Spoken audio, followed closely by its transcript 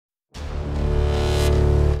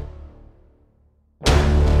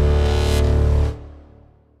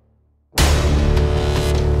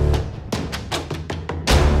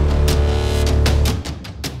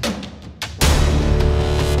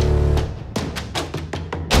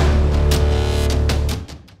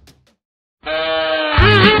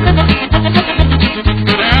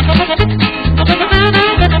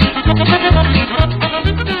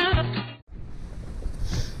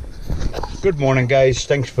Good morning, guys.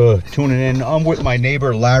 Thanks for tuning in. I'm with my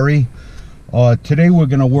neighbor Larry. Today we're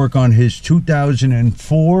going to work on his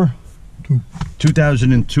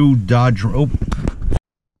 2002 Dodge.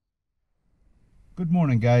 Good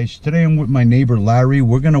morning, guys. Today I'm with my neighbor Larry.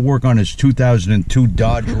 We're going to work on his 2002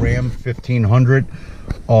 Dodge Ram 1500.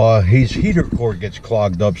 His heater cord gets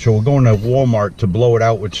clogged up, so we're going to Walmart to blow it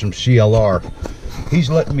out with some CLR. He's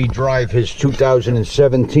letting me drive his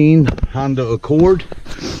 2017 Honda Accord.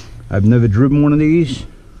 I've never driven one of these.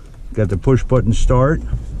 Got the push button start.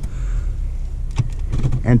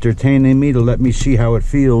 Entertaining me to let me see how it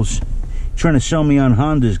feels. Trying to sell me on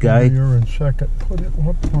Hondas, guy. You're in second. Put it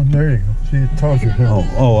up on there. You go. See, it tells you.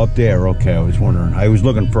 Oh, up there. Okay, I was wondering. I was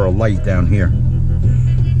looking for a light down here.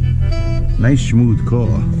 Nice smooth car.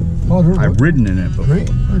 Oh, I've ridden in it before. Great,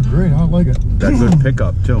 they're great. I like it. That good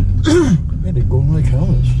pickup too. Yeah, they go like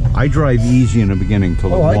hell. I drive easy in the beginning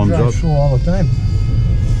till it warms I drive up. slow all the time.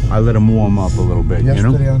 I let them warm up a little bit.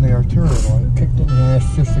 Yesterday, you know. On the arterial, I kicked it in the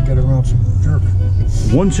ass just to get around some jerk.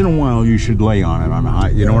 Once in a while, you should lay on it on a high.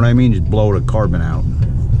 You know what I mean? Just blow the carbon out.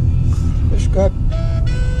 It's got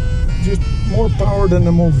just more power than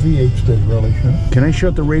the old V8s did, really. Huh? Can I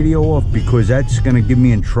shut the radio off, because that's going to get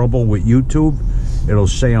me in trouble with YouTube? It'll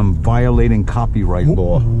say I'm violating copyright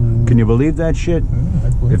law. Can you believe that shit?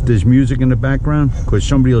 Yeah, if there's music in the background, because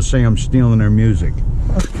somebody will say I'm stealing their music.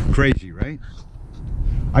 Crazy, right?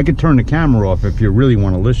 I could turn the camera off if you really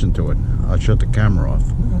want to listen to it. I'll shut the camera off.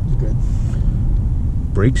 That's good.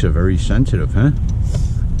 Brakes are very sensitive, huh?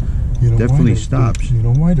 You know, definitely stops. You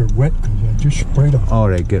know why they're wet? Because I just sprayed them. Oh,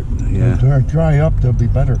 they get, yeah. When they're dry up, they'll be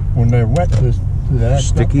better. When they're wet, they're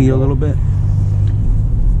sticky a little bit.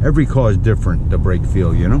 Every car is different, the brake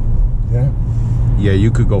feel, you know? Yeah. Yeah,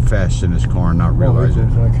 you could go fast in this car and not realize it.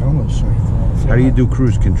 Like how do you do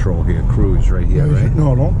cruise control here? Cruise right here, right?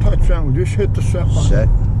 No, don't touch that one. Just hit the set button. Set?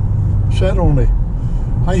 Set only.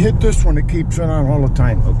 I hit this one, it keeps it on all the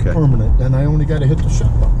time. Okay. Permanent. Then I only got to hit the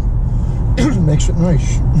set button. Makes it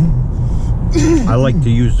nice. I like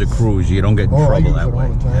to use the cruise. You don't get in trouble that way.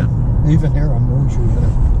 All the time. Yeah. Even here, I'm always using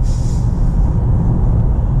it.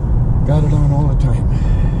 Got it on all the time.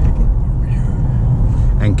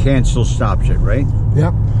 And cancel stops it, right?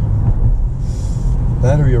 Yep.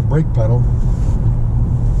 That or your brake pedal.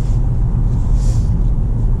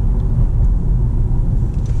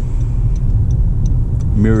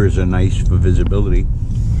 Mirrors are nice for visibility.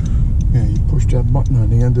 Yeah, you push that button on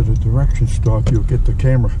the end of the direction stalk, you'll get the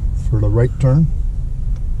camera for the right turn.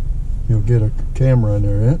 You'll get a camera in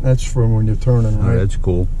there. Yeah? That's for when you're turning right. Oh, that's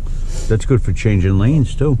cool. That's good for changing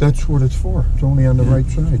lanes too. That's what it's for. It's only on the right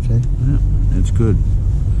side, see? Yeah, that's good.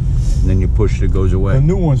 And then you push it, it goes away. The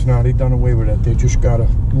new ones now, they done away with that. They just got a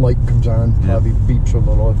light comes on, probably beeps a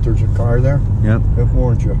little if there's a car there. Yep. It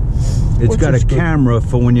warns you. It's got a camera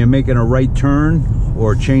for when you're making a right turn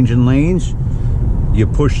or changing lanes. You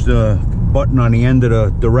push the button on the end of the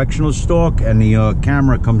directional stalk and the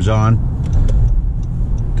camera comes on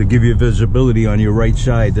to give you visibility on your right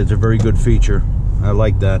side. That's a very good feature. I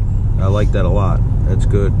like that. I like that a lot. That's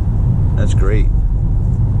good. That's great.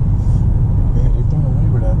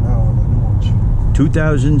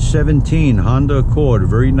 2017 Honda Accord,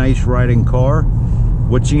 very nice riding car.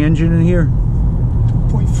 What's the engine in here?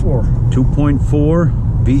 2.4. 2.4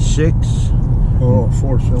 V6. Oh,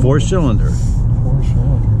 four-cylinder. Four-cylinder.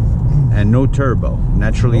 And no turbo,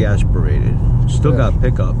 naturally aspirated. Still got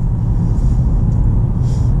pickup.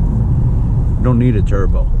 Don't need a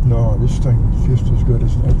turbo. No, this thing is just as good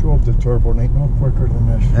as I drove the turbo. And ain't no quicker than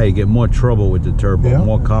this. Hey, you get more trouble with the turbo,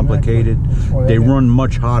 more complicated. Exactly. They run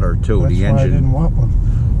much hotter too. The engine. Why I didn't want one.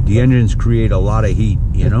 The engines create a lot of heat.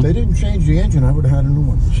 You know. If they didn't change the engine, I would have had a new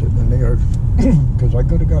one sitting in there because I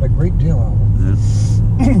could have got a great deal out of it.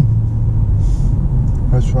 Yeah.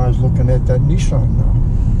 That's why I was looking at that Nissan now.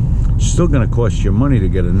 Still going to cost you money to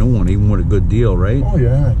get a new one, even with a good deal, right? Oh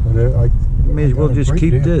yeah, but I may as well just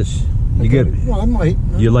keep this. You get. Well, I might.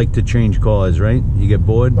 You like to change cars, right? You get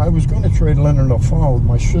bored. I was going to trade Leonard in the fall.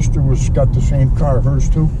 My sister got the same car, hers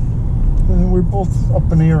too, and we're both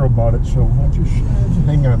up in the air about it. So I just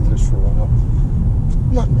hang on to this for a while.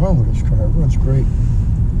 Nothing wrong with this car. It runs great.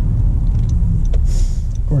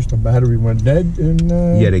 Of course, the battery went dead, and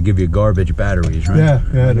yeah, they give you garbage batteries, right? Yeah,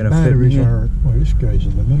 the batteries are. Boy, this guy's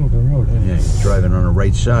in the middle of the road. Yeah, he's driving on the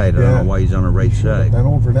right side. I don't know why he's on the right side. And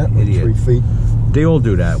over that, idiot. 3 feet. They all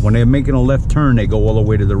do that. When they're making a left turn, they go all the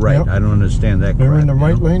way to the right. Yep. I don't understand that. They're in the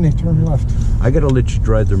right lane, they turn left. I got to let you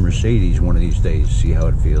drive the Mercedes one of these days, see how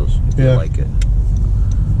it feels. If you like it.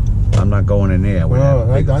 I'm not going in there.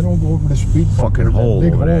 No, I don't go over the speed fucking hole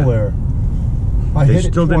big over there. They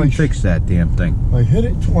still didn't fix that damn thing. I hit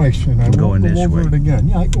it twice, and I won't go over it again.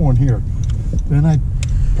 Yeah, I go in here. Then I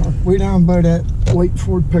park way down by that white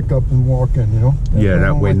Ford pickup and walk in, you know? Yeah,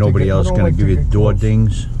 that way nobody else gonna give you door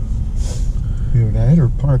dings. Either that or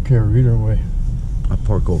park here, either way. I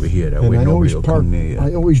park over here, that way nobody will come near you.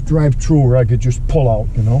 I always drive through where I could just pull out,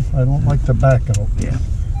 you know? I don't like to back out. Yeah.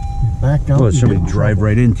 You back out, Well, somebody drive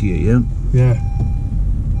right into you, yeah? Yeah.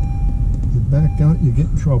 You back out, you get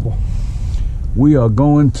in trouble. We are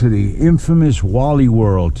going to the infamous Wally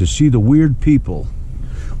World to see the weird people.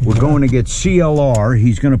 We're going to get CLR.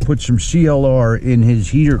 He's going to put some CLR in his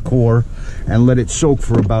heater core and let it soak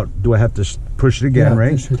for about, do I have to push it again,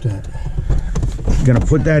 right? Just hit that. Going to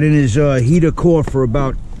put that in his heater core for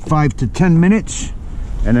about 5 to 10 minutes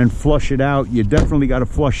and then flush it out. You definitely got to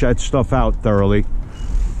flush that stuff out thoroughly.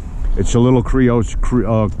 It's a little corrosive.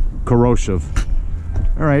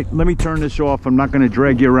 All right, let me turn this off. I'm not going to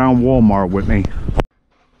drag you around Walmart with me.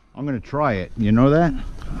 I'm going to try it. You know that?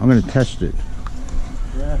 I'm going to test it.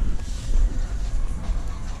 Yeah.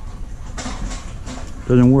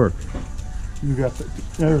 Doesn't work. You got the,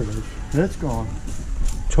 there it is. That's gone.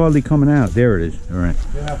 It's hardly coming out. There it is. All right.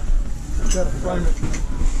 Yeah. Gotta find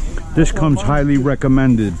it. This comes highly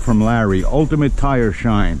recommended from Larry. Ultimate Tire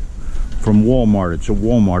Shine from Walmart. It's a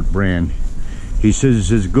Walmart brand. He says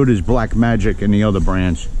it's as good as Black Magic and the other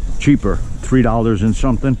brands. Cheaper, $3 and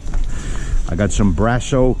something. I got some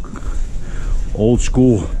Brasso old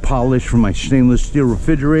school polish from my stainless steel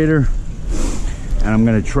refrigerator. And I'm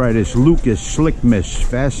gonna try this Lucas Slick Mist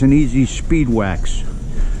Fast and Easy Speed Wax.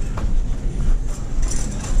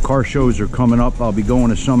 Car shows are coming up. I'll be going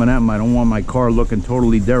to some of them. I don't want my car looking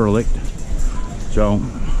totally derelict. So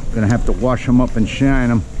I'm gonna have to wash them up and shine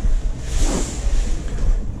them.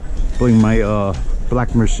 Bring my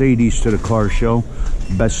black Mercedes to the car show.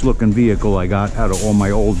 Best looking vehicle I got out of all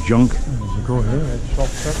my old junk. Go ahead.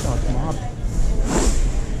 Self-check on tomorrow.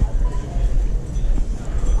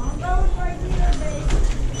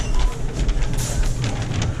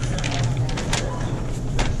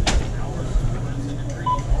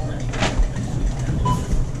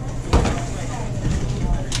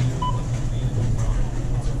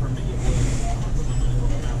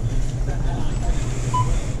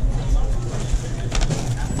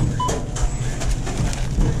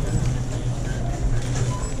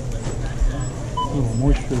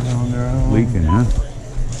 Moisture down there. Leaking, huh?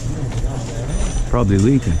 Probably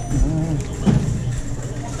leaking.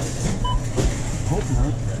 Hope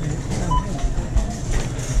not.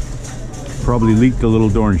 Probably leaked a little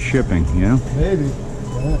during shipping, you know? Maybe.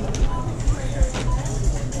 Yeah.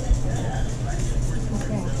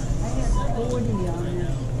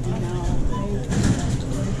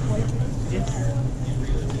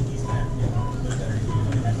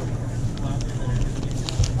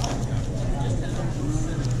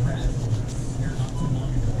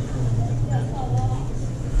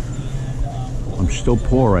 I'm still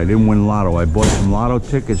poor. I didn't win lotto. I bought some lotto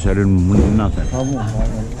tickets. I didn't win nothing. I won't buy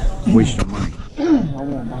one. Waste of money. I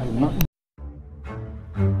won't buy nothing.